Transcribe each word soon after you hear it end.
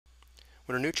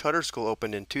When a new charter school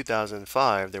opened in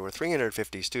 2005, there were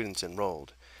 350 students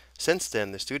enrolled. Since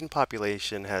then, the student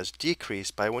population has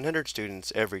decreased by 100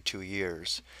 students every 2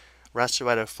 years. We're asked to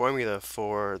write a formula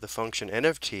for the function n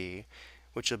of t,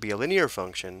 which will be a linear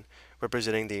function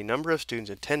representing the number of students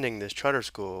attending this charter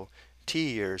school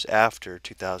t years after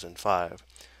 2005.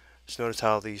 So notice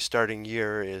how the starting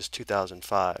year is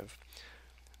 2005.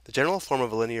 The general form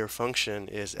of a linear function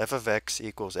is f of x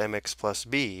equals mx plus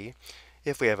b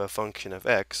if we have a function of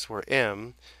x where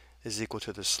m is equal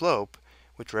to the slope,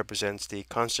 which represents the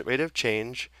constant rate of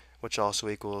change, which also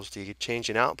equals the change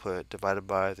in output divided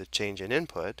by the change in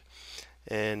input,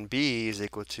 and b is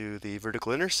equal to the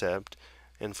vertical intercept,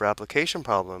 and for application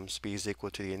problems, b is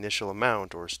equal to the initial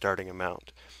amount or starting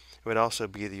amount. It would also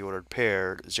be the ordered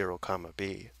pair 0,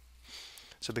 b.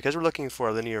 So because we're looking for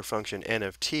a linear function n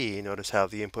of t, notice how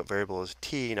the input variable is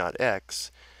t, not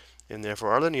x, and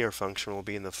therefore our linear function will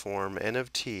be in the form n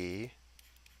of t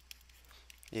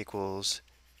equals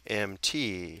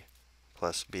mt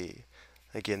plus b.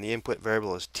 Again, the input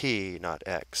variable is t, not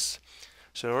x.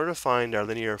 So in order to find our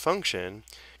linear function,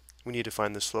 we need to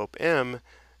find the slope m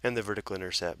and the vertical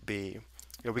intercept b.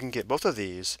 And we can get both of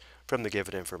these from the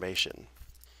given information.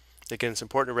 Again, it's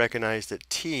important to recognize that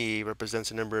t represents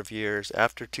the number of years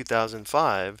after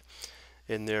 2005,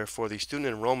 and therefore the student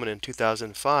enrollment in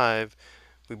 2005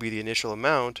 would be the initial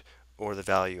amount or the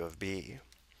value of b.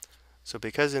 So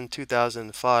because in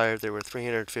 2005 there were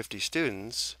 350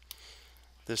 students,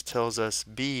 this tells us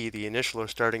b, the initial or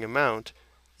starting amount,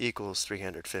 equals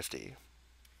 350.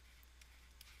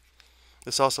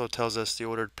 This also tells us the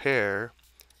ordered pair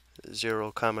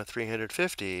 0,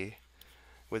 350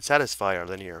 would satisfy our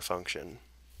linear function.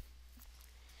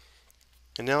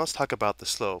 And now let's talk about the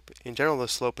slope. In general, the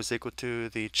slope is equal to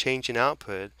the change in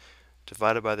output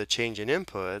divided by the change in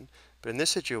input, but in this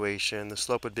situation, the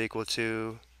slope would be equal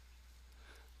to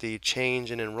the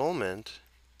change in enrollment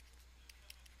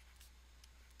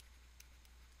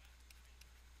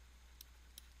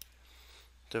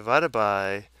divided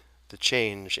by the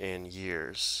change in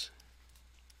years.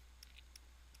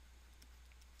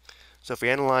 So if we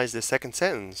analyze this second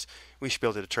sentence, we should be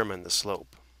able to determine the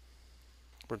slope.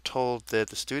 We're told that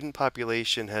the student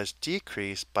population has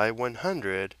decreased by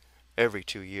 100 every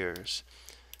 2 years.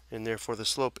 And therefore the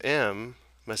slope m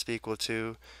must be equal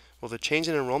to, well, the change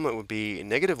in enrollment would be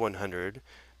negative 100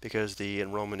 because the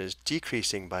enrollment is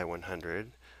decreasing by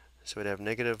 100. So we'd have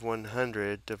negative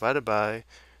 100 divided by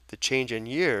the change in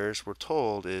years, we're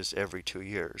told, is every 2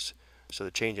 years. So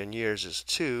the change in years is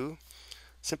 2.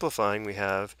 Simplifying, we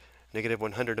have negative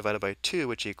 100 divided by 2,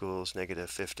 which equals negative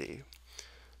 50.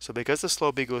 So because the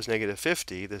slope equals negative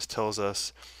 50, this tells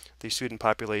us the student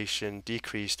population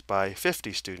decreased by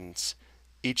 50 students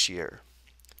each year.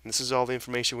 And this is all the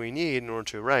information we need in order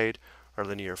to write our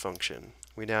linear function.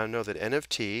 We now know that n of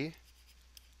t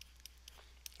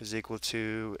is equal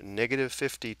to negative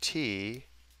 50t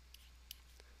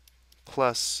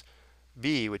plus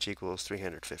b, which equals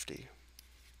 350.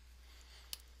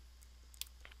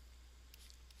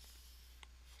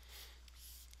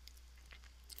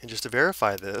 And just to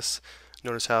verify this,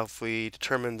 notice how if we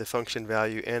determine the function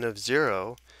value n of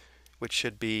 0, which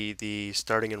should be the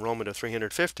starting enrollment of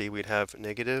 350, we'd have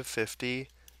negative 50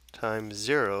 times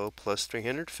 0 plus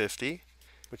 350,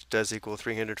 which does equal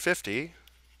 350.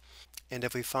 And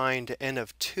if we find n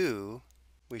of 2,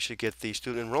 we should get the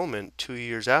student enrollment 2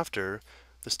 years after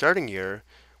the starting year,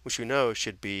 which we know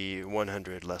should be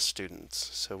 100 less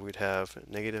students. So we'd have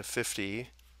negative 50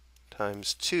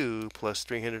 times 2 plus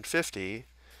 350,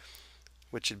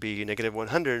 which would be negative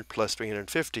 100 plus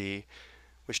 350,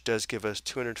 which does give us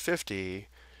 250,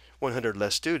 100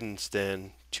 less students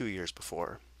than 2 years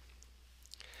before.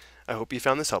 I hope you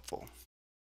found this helpful.